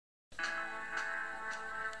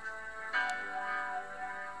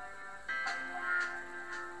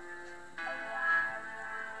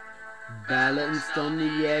balanced on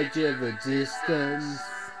the edge of a distance,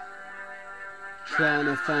 trying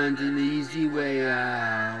to find an easy way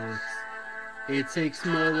out. It takes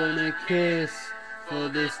more than a kiss for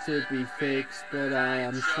this to be fixed, but I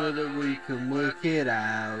am sure that we can work it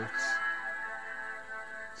out.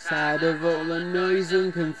 Tired of all the noise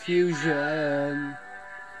and confusion,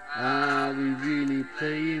 are we really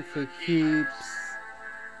playing for keeps?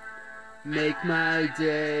 Make my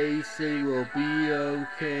day, say we'll be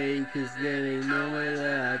okay, 'cause there ain't nowhere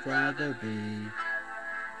that I'd rather be.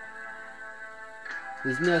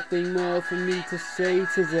 There's nothing more for me to say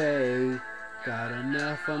today, got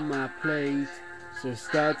enough on my plate, so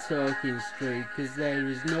start talking straight, 'cause there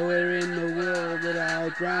is nowhere in the world that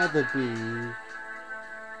I'd rather be.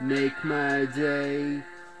 Make my day,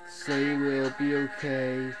 say we'll be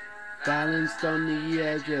okay, balanced on the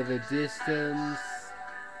edge of a distance,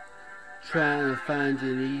 trying to find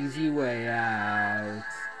an easy way out.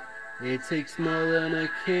 It takes more than a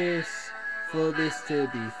kiss for this to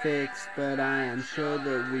be fixed, but I am sure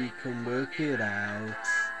that we can work it out.